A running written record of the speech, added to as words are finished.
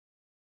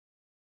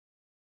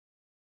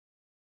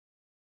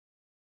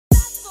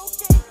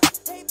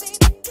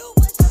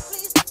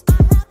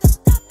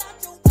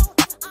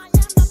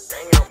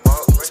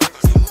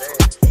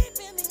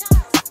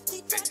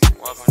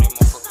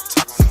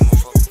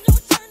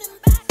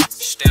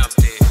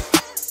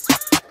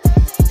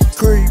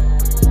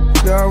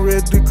I'm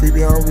ready to creep,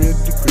 yeah, I'm ready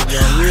to creep,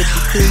 yeah, I'm ready to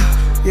creep.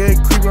 Yeah,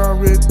 creep, I'm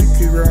ready to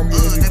creep, yeah, I'm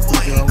ready to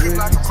creep, yeah, I'm ready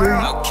to creep.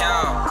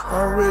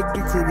 I'm ready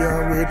to creep, yeah,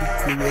 I'm ready to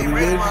creep, yeah, you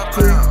ready to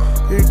creep.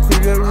 Yeah,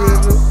 creep, yeah, ready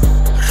to.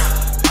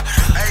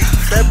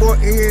 That boy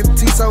ENT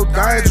so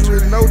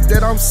dangerous, know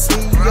that I'm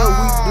CEO.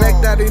 We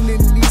blacked out in the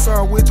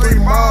Nissan with 3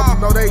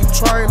 mobs, know they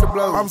trying to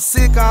blow. I'm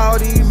sick of all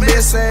these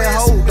mess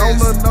ass hoes, don't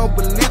look no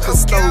but liquor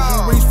stores.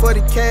 You reach for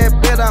the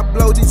cab, bet I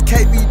blow these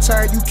KB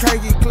chain, you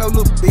can't get close,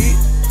 little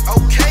bitch.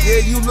 Okay.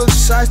 Yeah, you look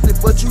shiesty,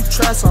 but you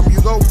try something,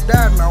 you gon'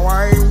 die. Now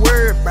I ain't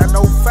worried about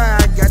no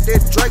fire. I got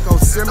that Draco,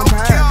 send him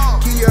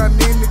high. Kia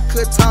in the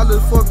cut, tall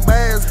as fuck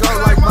bags, go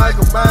like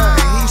Michael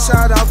Byers. And he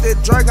shot out that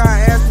Draco,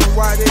 I asked him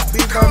why that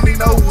bitch don't need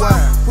no why.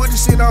 Put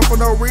this shit on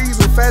for no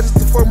reason. Fast as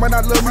the fuck, man,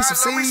 I love me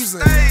some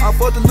season. I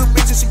fuck the little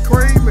bitch and she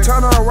creamin'.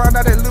 Turn her around,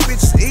 now that little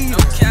bitch is eating.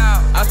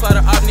 I saw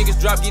the op niggas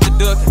drop, get the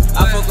duckin'.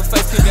 I fuck a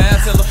face, kick her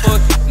ass, tell her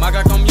fuck it. My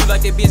Glock on mute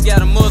like that bitch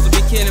got a muzzle.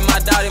 Be killing my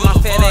daughter, my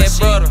fat ass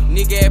brother.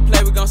 Nigga ass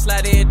play, we gon'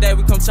 slide every day.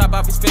 We come chop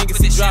off his fingers,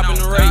 he dropping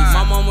the race.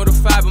 My mama the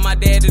 5 and my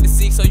dad the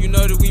 6, so you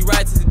know that we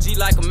right to the G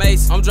like a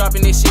mason. I'm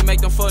dropping this shit, make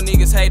them fuck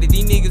niggas hate it.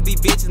 These niggas be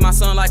bitches, my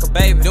son like a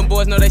baby. Them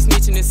boys know they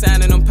snitching and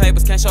signing them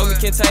papers. Can't show me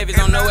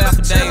Kentavious on no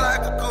affidavit.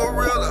 Like a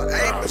gorilla,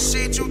 ain't but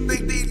shit, you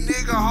think these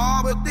niggas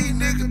hard, but these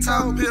niggas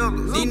top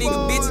pillars. These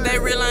niggas bitches, they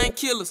real ain't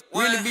killers.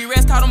 Really be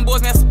rest, all them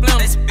boys man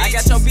splinters. I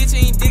got your bitch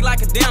and you dig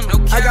like a damn.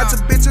 I got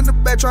your bitch in the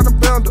back tryna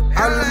bend her.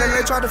 All in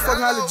they try to fuck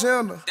Holly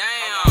Jenner.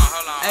 Damn,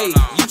 hold on. Hey,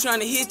 you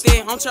tryna hit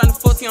that? I'm tryna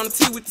fuck you on the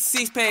T with the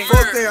 6-pack.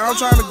 Fuck that, I'm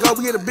tryna go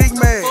get a big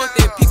man. Fuck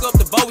that, pick up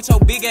the boat with your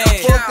big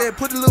ass. Fuck that,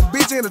 put the little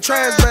bitch in the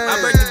trash bag. I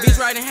break the bitch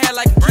right in half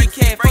like a Kit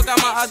Kat. Fuck out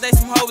my house, they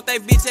some hoe with they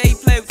bitch. He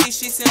play with these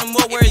shit, send them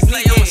up where it's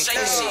lit at.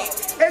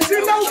 And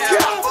you know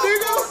cap,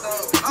 nigga.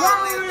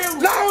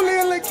 Lonely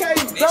in the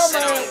case,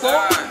 dumbass,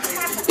 boy.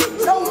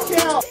 No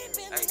cap.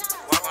 Hey,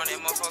 walk on that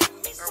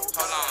motherfucker.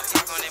 Hold on,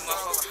 walk on that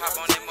motherfucker. Hop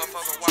on that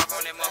motherfucker. Walk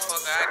on that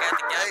motherfucker. I got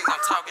the guys,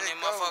 I'm talking that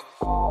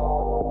motherfucker.